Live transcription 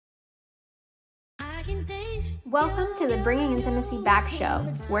Welcome to the Bringing Intimacy Back show,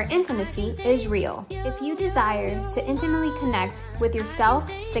 where intimacy is real. If you desire to intimately connect with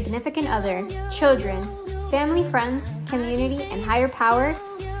yourself, significant other, children, family, friends, community, and higher power,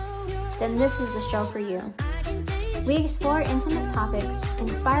 then this is the show for you. We explore intimate topics,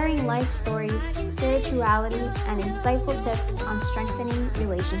 inspiring life stories, spirituality, and insightful tips on strengthening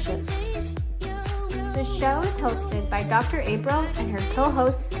relationships. The show is hosted by Dr. April and her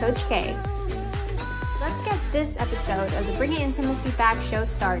co-host, Coach K. Let's get this episode of the Bringing Intimacy Back show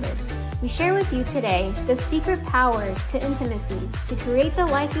started. We share with you today the secret power to intimacy to create the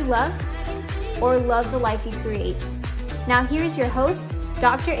life you love or love the life you create. Now here's your host,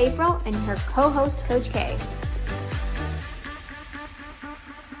 Dr. April, and her co-host, Coach K.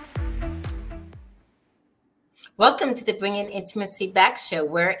 Welcome to the Bringing Intimacy Back show,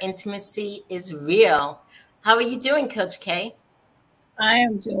 where intimacy is real. How are you doing, Coach K? I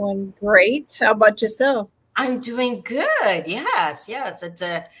am doing great. How about yourself? I'm doing good. Yes. It's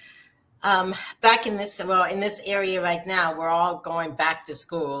a back in this area right now. We're all going back to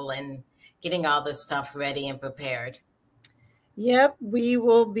school and getting all this stuff ready and prepared. Yep, we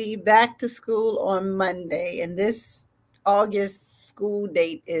will be back to school on Monday, and this August school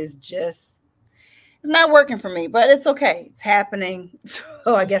date is it's not working for me, but it's okay. It's happening, so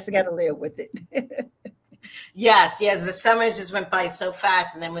I guess I got to live with it. Yes. The summers just went by so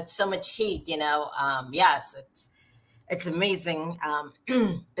fast, and then with so much heat, yes, it's amazing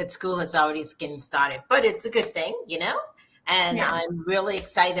that school has already getting started, but it's a good thing, and yeah. I'm really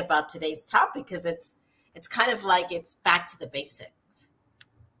excited about today's topic because it's kind of like it's back to the basics.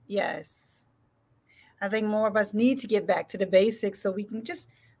 Yes. I think more of us need to get back to the basics so we can just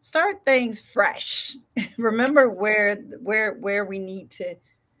start things fresh. Remember where we need to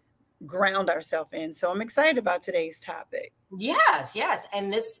ground ourselves in. So I'm excited about today's topic. Yes.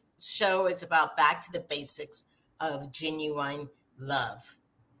 And this show is about back to the basics of genuine love.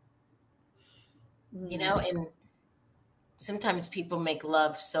 And sometimes people make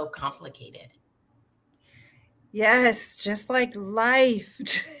love so complicated. Yes, just like life.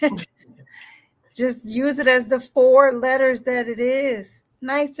 Just use it as the 4 letters that it is.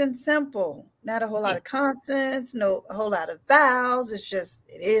 Nice and simple. Not a whole lot of consonants, a whole lot of vowels. It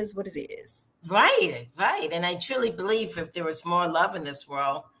is what it is. Right. And I truly believe if there was more love in this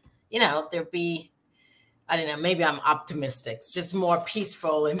world, there'd be, I don't know, maybe I'm optimistic. It's just more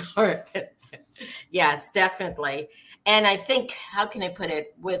peaceful and more. Yes, definitely. And I think, how can I put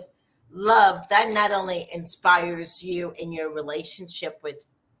it, with love, that not only inspires you in your relationship with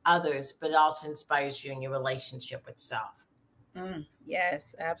others, but also inspires you in your relationship with self.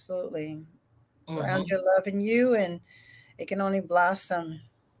 Yes, absolutely. Ground your love in you, and it can only blossom.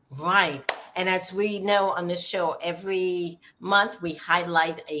 Right. And as we know on this show, every month we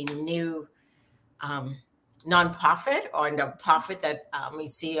highlight a new nonprofit or nonprofit that we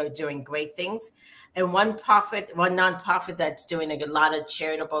see are doing great things. And one nonprofit that's doing a lot of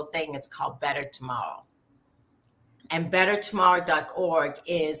charitable thing, it's called Better Tomorrow. And bettertomorrow.org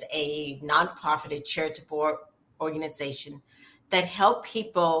is a nonprofit, a charitable organization that help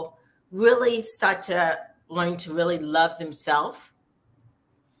people really start to learn to really love themselves.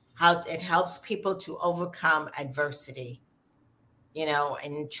 How it helps people to overcome adversity,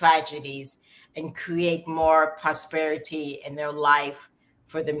 and tragedies, and create more prosperity in their life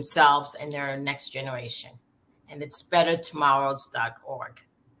for themselves and their next generation. And it's bettertomorrows.org.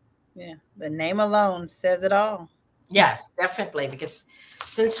 Yeah, the name alone says it all. Yes, definitely, because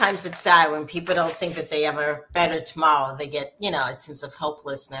sometimes it's sad when people don't think that they have a better tomorrow. They get, a sense of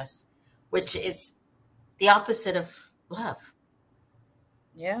hopelessness, which is the opposite of love.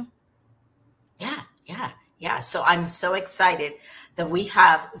 Yeah. So I'm so excited that we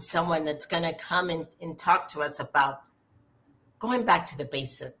have someone that's going to come and talk to us about going back to the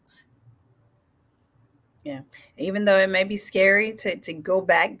basics. Yeah. Even though it may be scary to go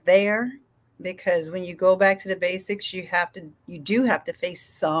back there, because when you go back to the basics, you do have to face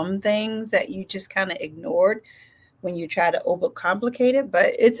some things that you just kind of ignored when you try to overcomplicate it,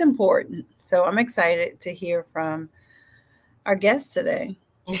 but it's important. So I'm excited to hear from our guest today.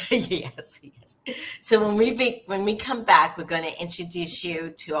 Yes. So when we come back, we're going to introduce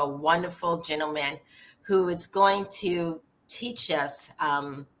you to a wonderful gentleman who is going to teach us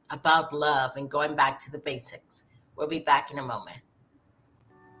about love and going back to the basics. We'll be back in a moment.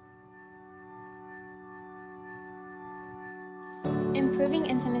 Improving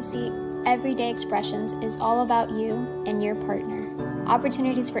intimacy, everyday expressions is all about you and your partner.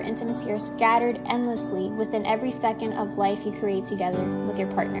 Opportunities for intimacy are scattered endlessly within every second of life you create together with your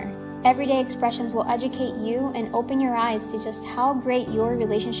partner. Everyday expressions will educate you and open your eyes to just how great your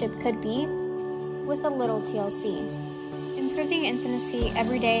relationship could be with a little TLC. Improving intimacy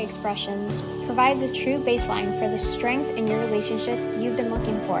everyday expressions provides a true baseline for the strength in your relationship you've been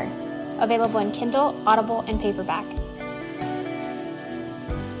looking for. Available in Kindle, Audible, and paperback.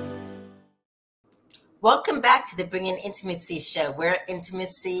 Welcome back to the Bringing Intimacy show, where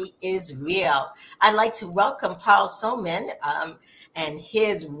intimacy is real. I'd like to welcome Paul Zolman and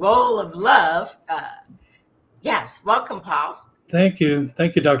his role of love. Yes, welcome, Paul. Thank you.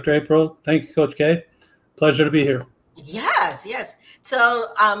 Thank you, Dr. April. Thank you, Coach K. Pleasure to be here. Yes. So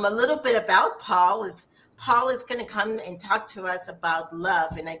a little bit about Paul is going to come and talk to us about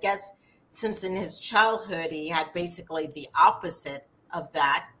love. And I guess since in his childhood, he had basically the opposite of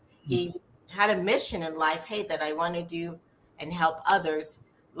that. He had a mission in life, hey, that I want to do and help others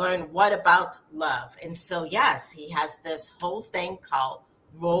learn what about love. And so, yes, he has this whole thing called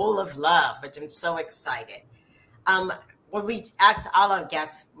Role of Love, which I'm so excited. What we ask all our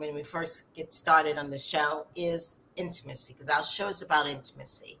guests when we first get started on the show is intimacy, because our show is about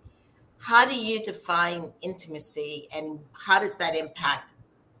intimacy. How do you define intimacy, and how does that impact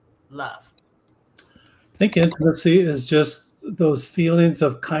love? I think intimacy is just those feelings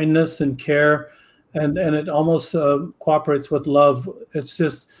of kindness and care, and it almost cooperates with love. It's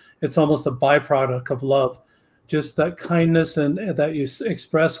almost a byproduct of love. Just that kindness and that you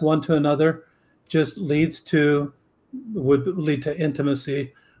express one to another just would lead to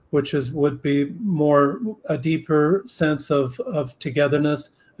intimacy, which would be more a deeper sense of togetherness,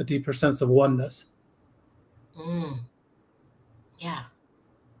 a deeper sense of oneness. Yeah,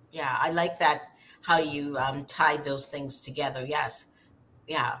 I like that, how you tie those things together. Yes.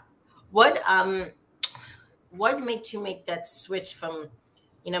 Yeah. What made you make that switch from,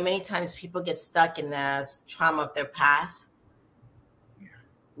 many times people get stuck in the trauma of their past,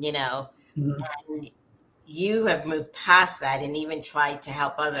 and you have moved past that and even tried to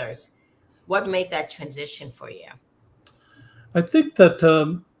help others. What made that transition for you? I think that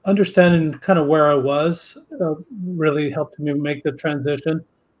understanding kind of where I was really helped me make the transition.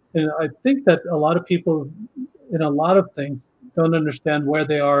 And I think that a lot of people in a lot of things don't understand where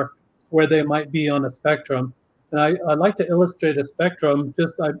they are, where they might be on a spectrum. And I like to illustrate a spectrum.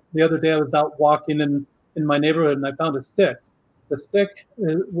 The other day I was out walking in my neighborhood and I found a stick. The stick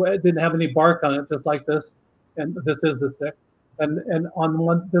didn't have any bark on it, just like this. And this is the stick. And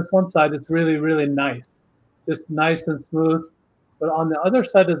on this one side, it's really, really nice, just nice and smooth. But on the other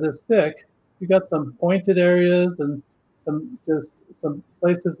side of the stick, you got some pointed areas and some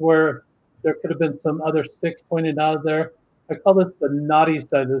places where there could have been some other sticks pointed out of there. I call this the naughty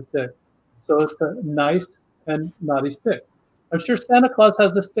side of the stick. So it's a nice and naughty stick. I'm sure Santa Claus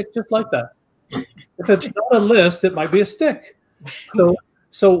has a stick just like that. If it's not a list, it might be a stick.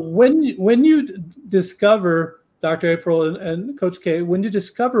 So when you discover, Dr. April and Coach K, when you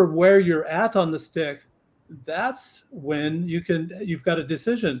discover where you're at on the stick, that's when you've got a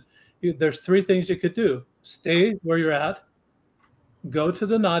decision. There's three things you could do: stay where you're at, go to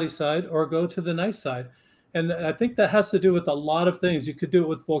the naughty side, or go to the nice side. And I think that has to do with a lot of things. You could do it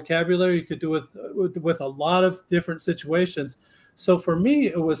with vocabulary. You could do it with a lot of different situations. So for me,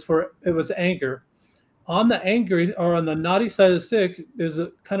 it was anger. On the angry or on the naughty side of the stick is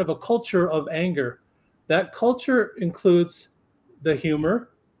a kind of a culture of anger. That culture includes the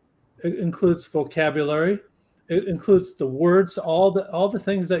humor. It includes vocabulary. It includes the words, all the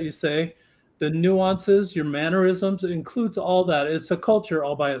things that you say, the nuances, your mannerisms. It includes all that. It's a culture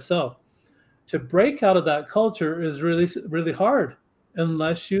all by itself. To break out of that culture is really, really hard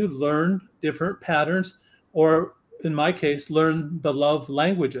unless you learn different patterns, or in my case, learn the love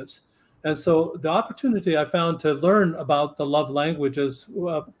languages. And so the opportunity I found to learn about the love languages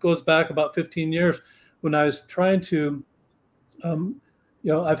goes back about 15 years when I was trying to,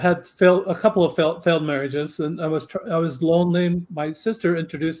 I've had a couple of failed marriages, and I was lonely. My sister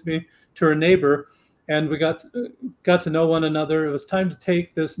introduced me to her neighbor, and we got to know one another. It was time to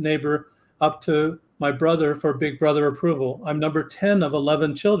take this neighbor up to my brother for big brother approval. I'm number 10 of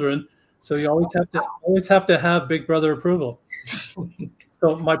 11 children, so you always have to have big brother approval.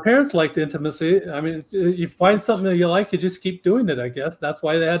 So my parents liked intimacy. I mean, you find something that you like, you just keep doing it, I guess. That's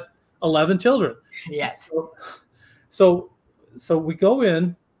why they had 11 children. Yes. So we go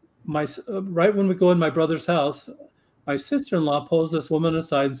in, right when we go in my brother's house, my sister-in-law pulls this woman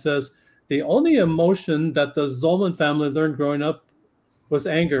aside and says, the only emotion that the Zolman family learned growing up was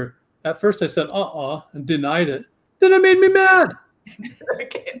anger. At first I said, and denied it. Then it made me mad.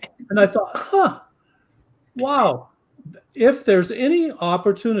 Okay. And I thought, wow. If there's any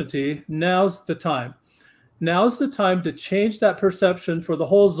opportunity, now's the time. Now's the time to change that perception for the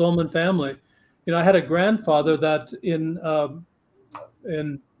whole Zolman family. I had a grandfather that in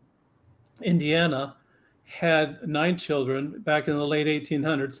Indiana, had 9 children back in the late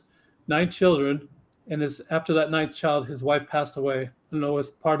 1800s, 9 children. And after that 9th child, his wife passed away. I don't know, it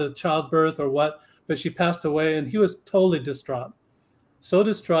was part of childbirth or what, but she passed away, and he was totally distraught. So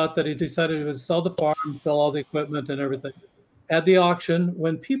distraught that he decided he would sell the farm, sell all the equipment and everything. At the auction,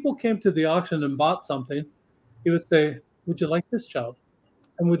 when people came to the auction and bought something, he would say, "Would you like this child?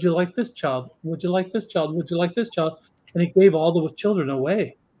 And would you like this child? Would you like this child? Would you like this child?" And he gave all the children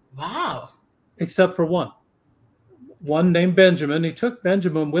away. Wow. Except for one. One named Benjamin. He took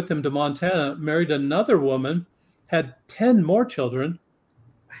Benjamin with him to Montana, married another woman, had 10 more children,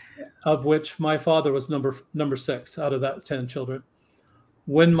 of which my father was number 6 out of that 10 children.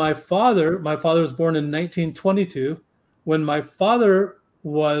 When my father was born in 1922, when my father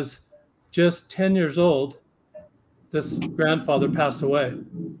was just 10 years old, this grandfather passed away.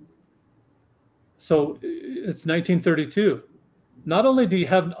 So it's 1932. Not only do you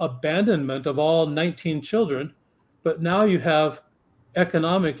have abandonment of all 19 children, but now you have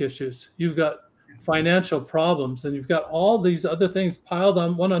economic issues. You've got financial problems, and you've got all these other things piled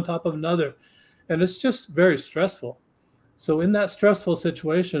on one on top of another. And it's just very stressful. So in that stressful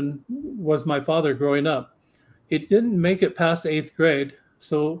situation was my father growing up. He didn't make it past 8th grade.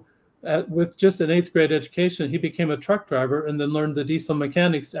 So with just an 8th grade education, he became a truck driver and then learned the diesel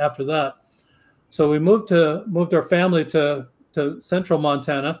mechanics after that. So we moved our family to central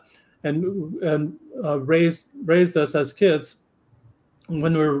Montana and raised us as kids.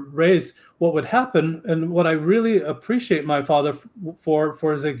 When we were raised, what would happen, and what I really appreciate my father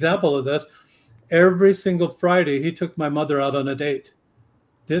for his example of this, every single Friday he took my mother out on a date.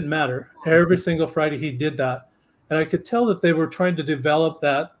 Didn't matter. Every single Friday he did that. And I could tell that they were trying to develop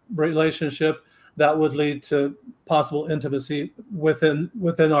that relationship that would lead to possible intimacy within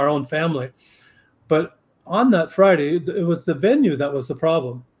our own family. But on that Friday, it was the venue that was the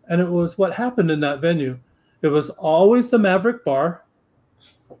problem. And it was what happened in that venue. It was always the Maverick Bar,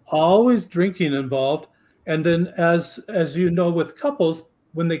 always drinking involved. And then as you know, with couples,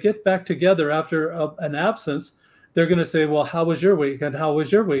 when they get back together after an absence, they're going to say, well, how was your week? And how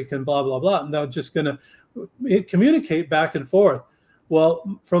was your week? And blah, blah, blah. And they're just going to communicate back and forth.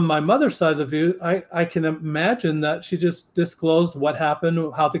 Well, from my mother's side of the view, I can imagine that she just disclosed what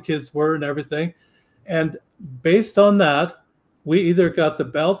happened, how the kids were and everything. And based on that, we either got the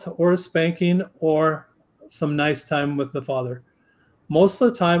belt or a spanking or some nice time with the father. Most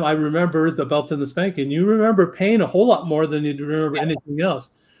of the time, I remember the belt and the spanking. You remember pain a whole lot more than you remember anything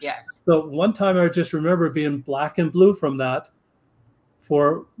else. Yes. So one time I just remember being black and blue from that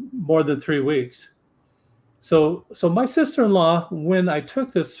for more than 3 weeks. So my sister-in-law, when I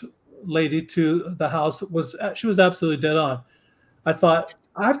took this lady to the house, she was absolutely dead on. I thought,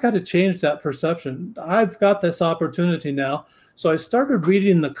 I've got to change that perception. I've got this opportunity now. So I started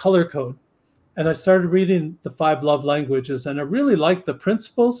reading the color code, and I started reading the 5 love languages. And I really liked the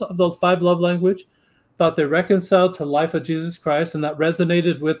principles of the 5 love language, thought they reconciled to the life of Jesus Christ, and that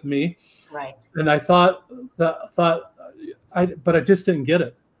resonated with me. Right. And I but I just didn't get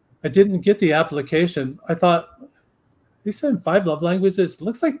it. I didn't get the application. I thought, he's saying 5 love languages. It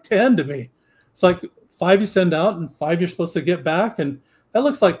looks like 10 to me. It's like 5 you send out and 5 you're supposed to get back. And that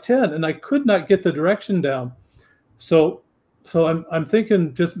looks like 10. And I could not get the direction down. So I'm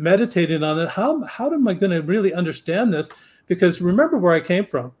thinking, just meditating on it. How am I going to really understand this? Because remember where I came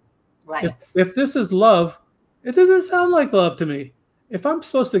from. Right. If this is love, it doesn't sound like love to me. If I'm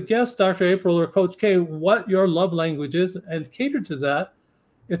supposed to guess, Dr. April or Coach K, what your love language is and cater to that,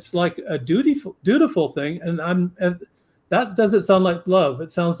 it's like a dutiful thing, and that doesn't sound like love.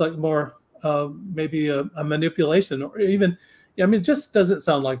 It sounds like more maybe a manipulation, or even, it just doesn't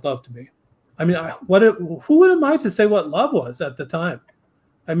sound like love to me. I mean, who am I to say what love was at the time?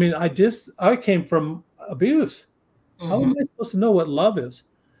 I mean, I came from abuse. Mm-hmm. How am I supposed to know what love is?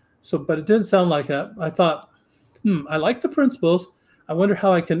 So, but it didn't sound like that. I thought, I like the principles. I wonder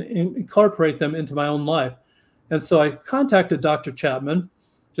how I can incorporate them into my own life. And so I contacted Dr. Chapman,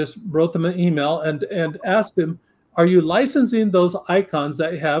 just wrote them an email and asked him, are you licensing those icons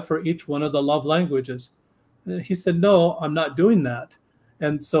that you have for each one of the love languages? And he said, no, I'm not doing that.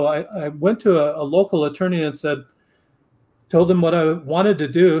 And so I went to a local attorney and told him what I wanted to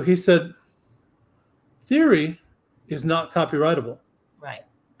do. He said, theory is not copyrightable. Right.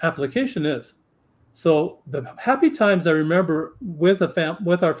 Application is. So the happy times I remember with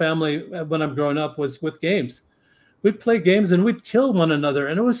our family when I'm growing up was with games. We'd play games and we'd kill one another,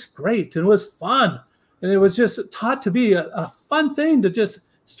 and it was great and it was fun. And it was just taught to be a fun thing to just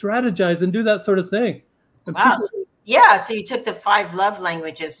strategize and do that sort of thing. And wow. So you took the 5 love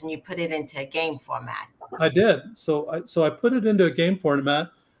languages and you put it into a game format. I did. So I put it into a game format,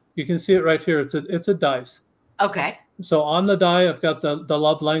 You can see it right here. It's a dice. Okay. So on the die, I've got the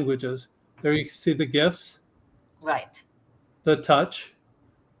love languages. There you can see the gifts, Right. the touch,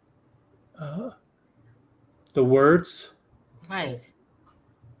 the words, Right.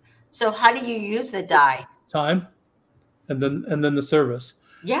 So how do you use the die? time, and then the service.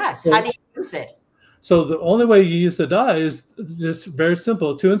 Yes. So, How do you use it? so the only way you use the die is just very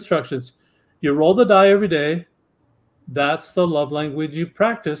simple. 2 instructions. You roll the die every day. That's the love language you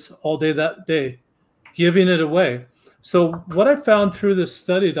practice all day that day, giving it away. So what I found through this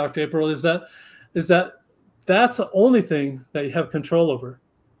study, Dr. April, is that that's the only thing that you have control over,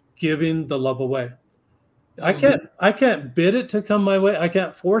 giving the love away. I can't bid it to come my way. I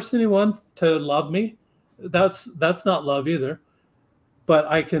can't force anyone to love me. That's not love either. But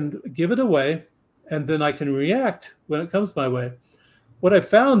I can give it away, and then I can react when it comes my way. What I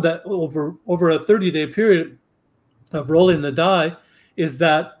found that over a 30-day period of rolling the die is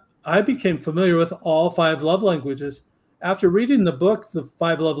that I became familiar with all 5 love languages. After reading the book, The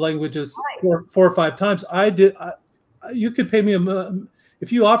 5 Love Languages, 4 or 5 times, you could pay me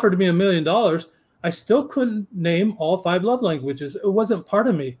if you offered me $1 million, I still couldn't name all 5 love languages. It wasn't part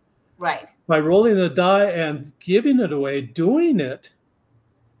of me. Right. By rolling the die and giving it away, doing it,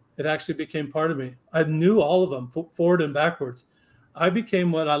 it actually became part of me. I knew all of them, forward and backwards. I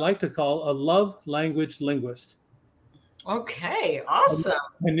became what I like to call a love language linguist. Okay, awesome.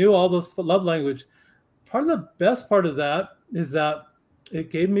 I knew all those love language. Part of the best part of that is that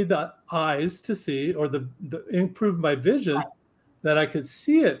it gave me the eyes to see, or the improved my vision, right, that I could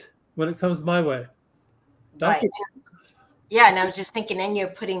see it when it comes my way. Right. Yeah, and I was just thinking, and you're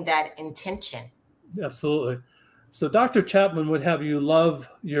putting that intention. Absolutely. So Dr. Chapman would have you love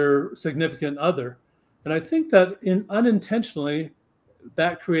your significant other. And I think that unintentionally,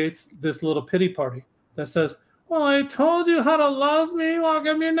 that creates this little pity party that says, well, I told you how to love me. How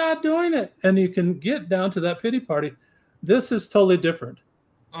come you're not doing it? And you can get down to that pity party. This is totally different.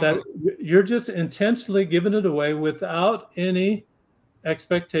 That you're just intentionally giving it away without any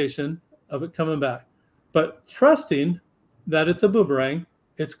expectation of it coming back, but trusting that it's a boomerang.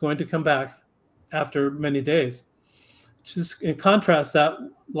 It's going to come back after many days. Just contrast that,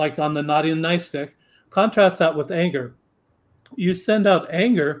 like on the naughty and nice stick, contrast that with anger. You send out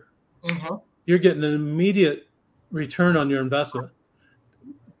anger, you're getting an immediate return on your investment.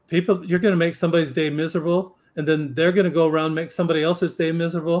 You're going to make somebody's day miserable, and then they're going to go around and make somebody else's day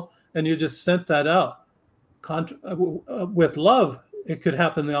miserable, and you just sent that out. With love, it could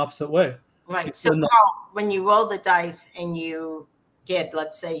happen the opposite way. Right. So Carl, when you roll the dice and you get,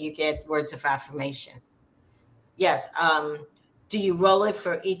 let's say you get words of affirmation. Yes. Do you roll it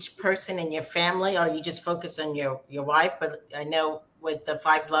for each person in your family, or you just focus on your wife? But I know with the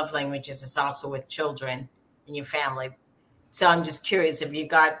 5 love languages, it's also with children in your family. So I'm just curious, if you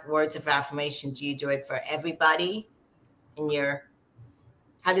got words of affirmation, do you do it for everybody in your,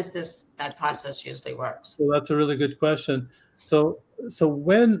 how does that process usually works? So that's a really good question. So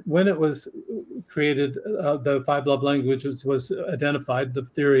when it was created, the 5 love languages was identified, the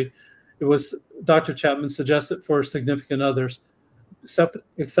theory, it was Dr. Chapman suggested for significant others,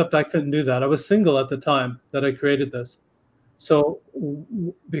 except I couldn't do that. I was single at the time that I created this. So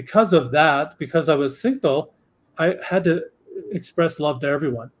because of that, because I was single, I had to express love to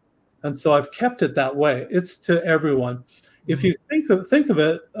everyone. And so I've kept it that way. It's to everyone. If you think of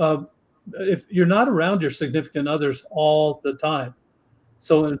it, if you're not around your significant others all the time.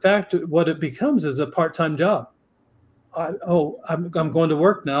 So in fact, what it becomes is a part-time job. I'm going to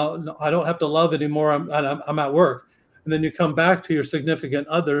work now. I don't have to love anymore. I'm at work. And then you come back to your significant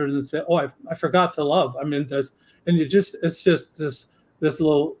other and say, oh, I forgot to love. I mean, it's just this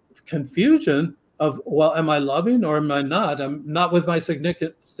little confusion of, well, am I loving or am I not? I'm not with my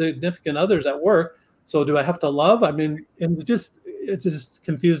significant others at work. So do I have to love? I mean, and it's just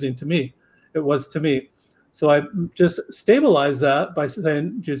confusing to me. It was to me. So I just stabilized that by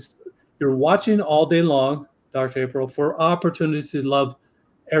saying, you're watching all day long, Dr. April, for opportunities to love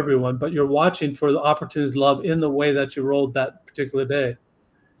everyone, but you're watching for the opportunities to love in the way that you rolled that particular day.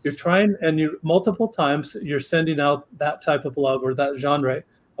 You're trying, and multiple times you're sending out that type of love or that genre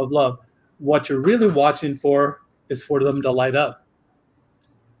of love. What you're really watching for is for them to light up.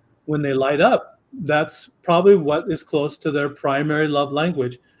 When they light up, that's probably what is close to their primary love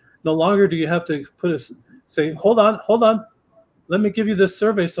language. No longer do you have to say, hold on, let me give you this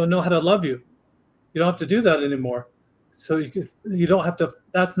survey so I know how to love you. You don't have to do that anymore. So you don't have to,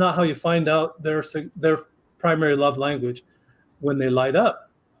 that's not how you find out their primary love language. When they light up,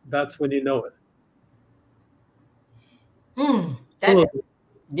 that's when you know it.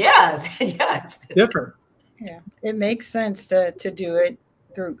 Yes. Different. Yeah, it makes sense to do it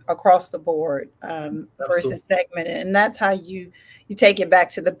through across the board versus segmented. And that's how you take it back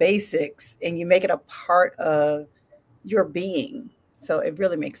to the basics and you make it a part of your being. So it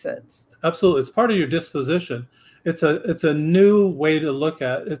really makes sense. Absolutely. It's part of your disposition. It's a new way to look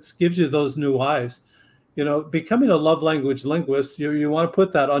at it. It gives you those new eyes. You know, becoming a love language linguist, you want to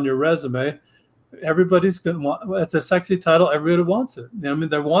put that on your resume. Everybody's going to want, it's a sexy title. Everybody wants it. I mean,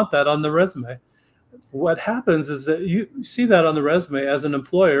 they want that on the resume. What happens is that you see that on the resume as an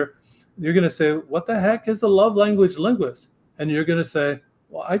employer, you're going to say, what the heck is a love language linguist? And you're going to say,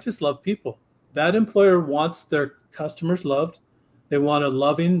 well, I just love people. That employer wants their customers loved. They want a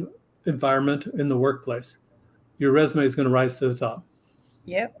loving environment in the workplace. Your resume is going to rise to the top.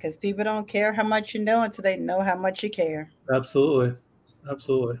 Yep, because people don't care how much you know until they know how much you care. Absolutely.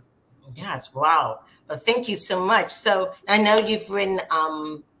 Absolutely. Yes. Wow. Well, thank you so much. So I know you've written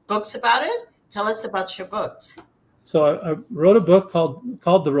books about it. Tell us about your books. So I wrote a book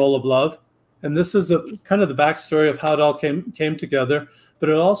called The Role of Love. And this is a kind of the backstory of how it all came together. But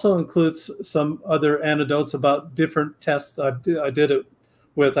it also includes some other anecdotes about different tests I did it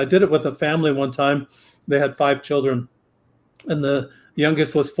with. I did it with a family one time. They had 5 children. And the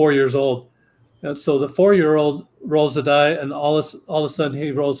youngest was 4 years old. And so the 4-year-old rolls a die, and all of a sudden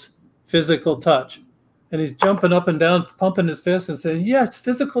he rolls physical touch. And he's jumping up and down, pumping his fist and saying, yes,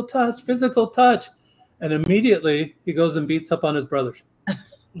 physical touch, physical touch. And immediately he goes and beats up on his brothers.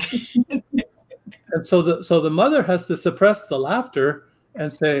 And so the mother has to suppress the laughter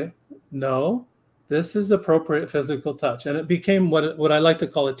and say, no, this is appropriate physical touch. And it became what I like to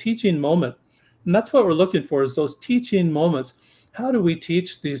call a teaching moment. And that's what we're looking for, is those teaching moments. How do we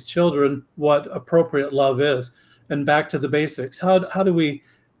teach these children what appropriate love is? And back to the basics. How do we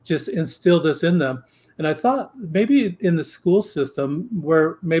just instill this in them? And I thought maybe in the school system,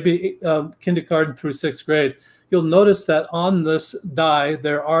 where maybe kindergarten through 6th grade, you'll notice that on this die,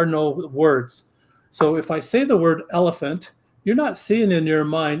 there are no words. So if I say the word elephant, you're not seeing in your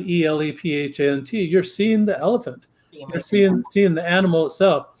mind ELEPHANT. You're seeing the elephant. You're seeing the animal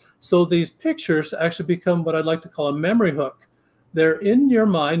itself. So these pictures actually become what I'd like to call a memory hook. They're in your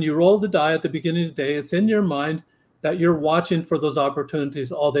mind. You roll the die at the beginning of the day. It's in your mind that you're watching for those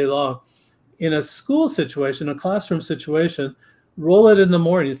opportunities all day long. In a school situation, a classroom situation, roll it in the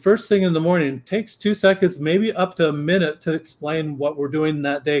morning. First thing in the morning, takes 2 seconds, maybe up to a minute to explain what we're doing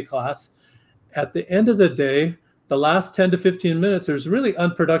that day, class. At the end of the day, the last 10 to 15 minutes, there's really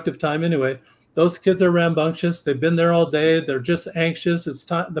unproductive time anyway. Those kids are rambunctious. They've been there all day. They're just anxious. It's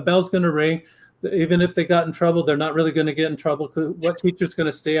time. The bell's going to ring. Even if they got in trouble, they're not really going to get in trouble, because what teacher's going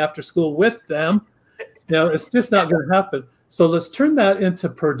to stay after school with them? You know, it's just not going to happen. So let's turn that into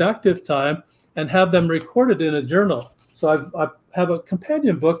productive time and have them recorded in a journal. So I have a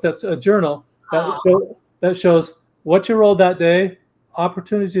companion book that's a journal that shows what you rolled that day,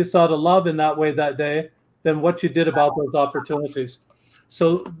 opportunities you saw to love in that way that day, then what you did about those opportunities.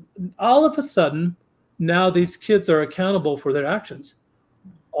 So all of a sudden, now these kids are accountable for their actions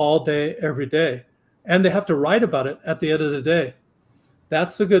all day, every day. And they have to write about it at the end of the day.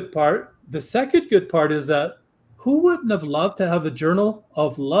 That's the good part. The second good part is that who wouldn't have loved to have a journal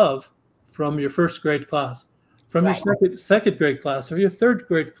of love from your 1st grade class, from your second grade class, or your 3rd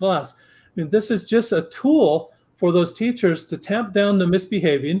grade class? I mean, this is just a tool for those teachers to tamp down the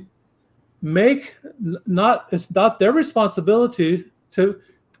misbehaving. It's not their responsibility to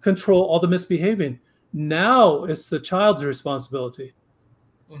control all the misbehaving. Now it's the child's responsibility.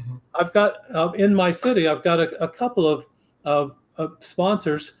 Mm-hmm. I've got in my city, I've got a couple of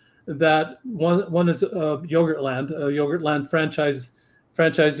sponsors that one is Yogurtland, a Yogurtland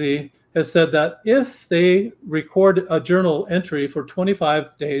franchisee has said that if they record a journal entry for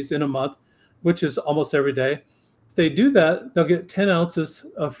 25 days in a month, which is almost every day, if they do that, they'll get 10 ounces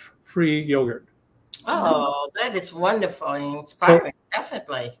of free yogurt. Oh, that is wonderful and inspiring,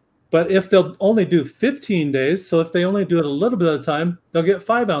 definitely. But if they'll only do 15 days, so if they only do it a little bit at a time, they'll get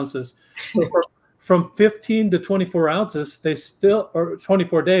 5 ounces. So from 15 to 24 ounces, or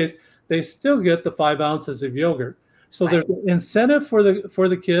 24 days, they still get the 5 ounces of yogurt. So there's an incentive for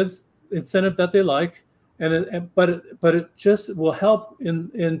the kids, incentive that they like, but it just will help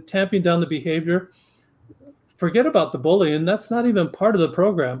in tamping down the behavior. Forget about the bullying. That's not even part of the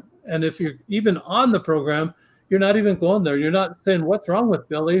program. And if you're even on the program, you're not even going there. You're not saying, what's wrong with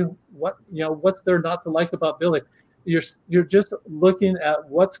Billy? What's there not to like about Billy? You're just looking at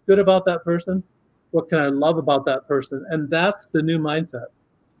what's good about that person. What can I love about that person? And that's the new mindset.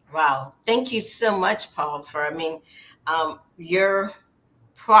 Wow. Thank you so much, Paul, for, your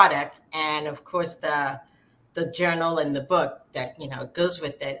product, and of course the journal and the book that, goes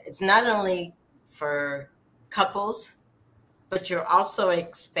with it. It's not only for couples, but you're also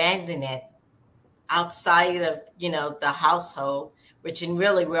expanding it outside of, the household, which in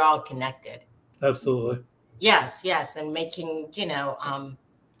really we're all connected. Absolutely. Yes, yes. And making,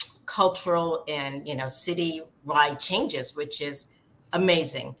 cultural and, city-wide changes, which is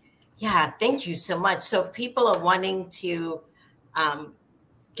amazing. Yeah, thank you so much. So if people are wanting to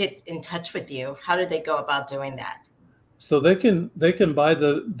get in touch with you, how do they go about doing that? So they can buy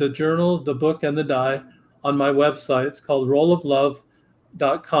the journal, the book, and the die on my website. It's called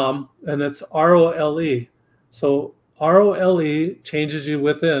rolloflove.com, and it's ROLE. So ROLE changes you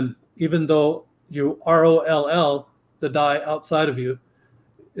within, even though you ROLL, the die outside of you,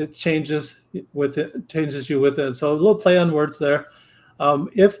 it changes you within. So a little play on words there.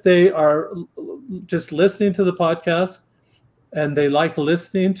 If they are just listening to the podcast and they like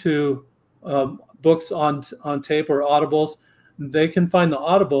listening to books on tape or audibles, they can find the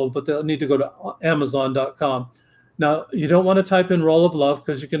Audible, but they'll need to go to Amazon.com. Now, you don't want to type in Roll of Love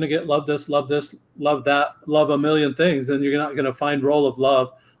because you're going to get love this, love that, love a million things, and you're not going to find Roll of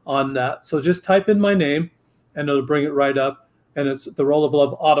Love on that. So just type in my name and it'll bring it right up. And it's the Roll of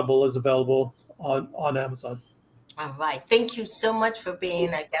Love Audible is available on Amazon. All right. Thank you so much for being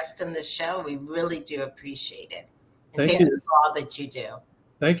a guest on the show. We really do appreciate it. And thank you for all that you do.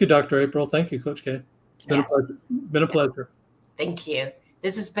 Thank you, Dr. April. Thank you, Coach K. It's been a pleasure. Thank you.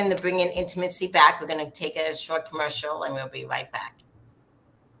 This has been the Bringing Intimacy Back. We're going to take a short commercial and we'll be right back.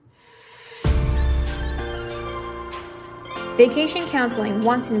 Vacation Counseling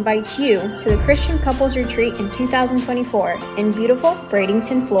wants to invite you to the Christian Couples Retreat in 2024 in beautiful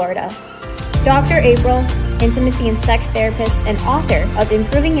Bradenton, Florida. Dr. April, intimacy and sex therapist and author of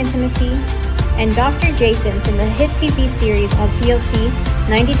Improving Intimacy, and Dr. Jason from the hit TV series on TLC,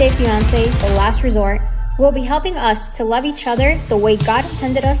 90 Day Fiancé, The Last Resort, will be helping us to love each other the way God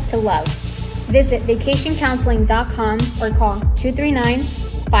intended us to love. Visit vacationcounseling.com or call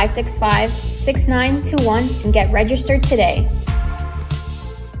 239-565-6921 and get registered today.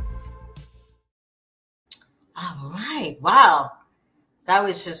 All right. Wow. That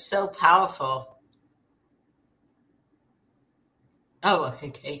was just so powerful. Oh,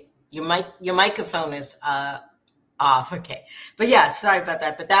 okay. Your microphone is off. Okay. But yeah, sorry about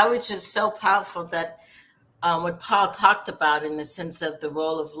that. But that was just so powerful that what Paul talked about in the sense of the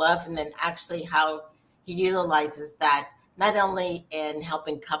role of love, and then actually how he utilizes that not only in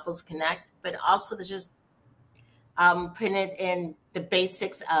helping couples connect, but also to just putting it in the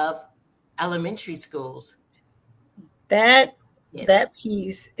basics of elementary schools. That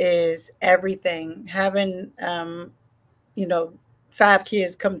piece is everything. Having 5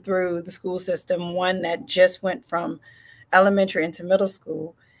 kids come through the school system, one that just went from elementary into middle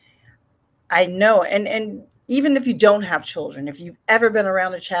school. I know, and even if you don't have children, if you've ever been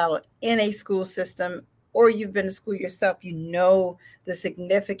around a child in a school system or you've been to school yourself, you know the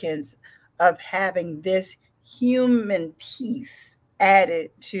significance of having this human piece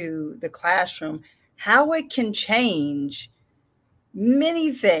added to the classroom, how it can change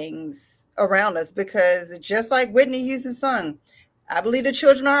many things around us. Because just like Whitney Houston sung, I believe the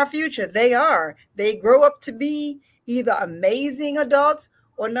children are our future. They are. They grow up to be either amazing adults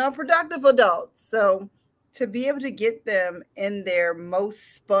or non-productive adults. So to be able to get them in their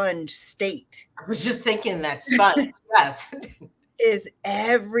most sponge state. I was just thinking that sponge, yes. Is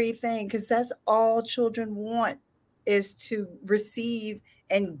everything, because that's all children want, is to receive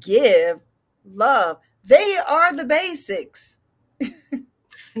and give love. They are the basics.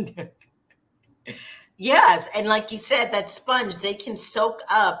 Yes, and like you said, that sponge, they can soak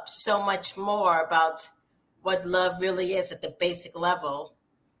up so much more about what love really is at the basic level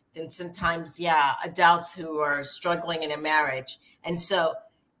than sometimes, adults who are struggling in a marriage. And so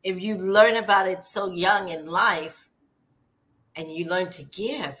if you learn about it so young in life and you learn to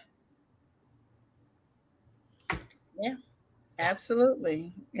give. Yeah,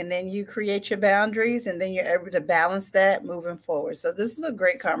 absolutely. And then you create your boundaries and then you're able to balance that moving forward. So this is a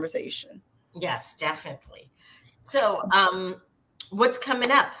great conversation. Yes, definitely. So what's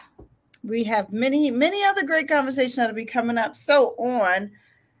coming up? We have many other great conversations that'll be coming up. So on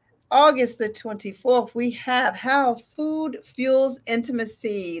August the 24th, we have How Food Fuels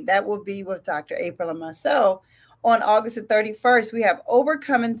Intimacy. That will be with Dr. April and myself. On August the 31st, we have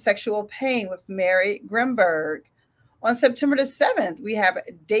Overcoming Sexual Pain with Mary Grimberg. On September the 7th, we have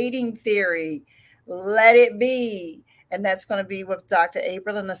Dating Theory, Let It Be. And that's going to be with Dr.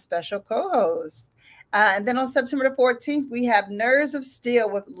 April and a special co-host. And then on September the 14th, we have Nerves of Steel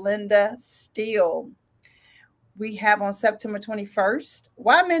with Linda Steele. We have on September 21st,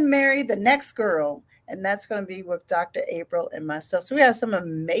 Why Men Marry the Next Girl. And that's going to be with Dr. April and myself. So we have some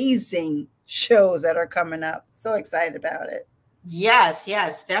amazing shows that are coming up. So excited about it. Yes,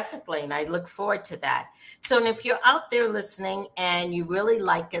 yes, definitely. And I look forward to that. So, and if you're out there listening and you really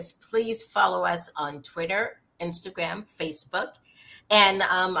like us, please follow us on Twitter, Instagram, Facebook. And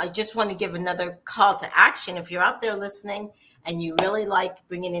I just want to give another call to action. If you're out there listening and you really like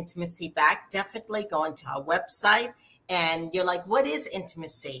bringing intimacy back, definitely go into our website. And you're like, what is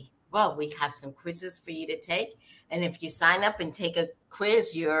intimacy? Well, we have some quizzes for you to take. And if you sign up and take a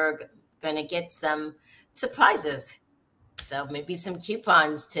quiz, you're going to get some surprises. So maybe some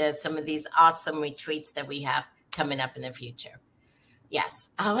coupons to some of these awesome retreats that we have coming up in the future.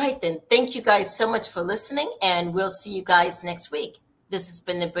 Yes. All right, then. Thank you guys so much for listening, and we'll see you guys next week. This has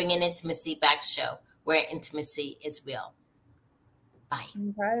been the Bringing Intimacy Back show, where intimacy is real. Bye.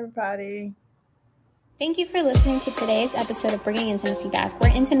 Bye, everybody. Thank you for listening to today's episode of Bringing Intimacy Back, where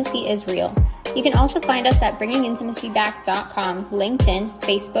intimacy is real. You can also find us at bringingintimacyback.com, LinkedIn,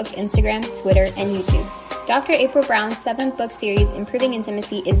 Facebook, Instagram, Twitter, and YouTube. Dr. April Brown's 7th book series, Improving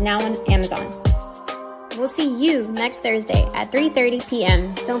Intimacy, is now on Amazon. We'll see you next Thursday at 3:30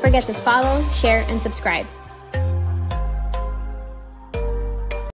 p.m. Don't forget to follow, share, and subscribe.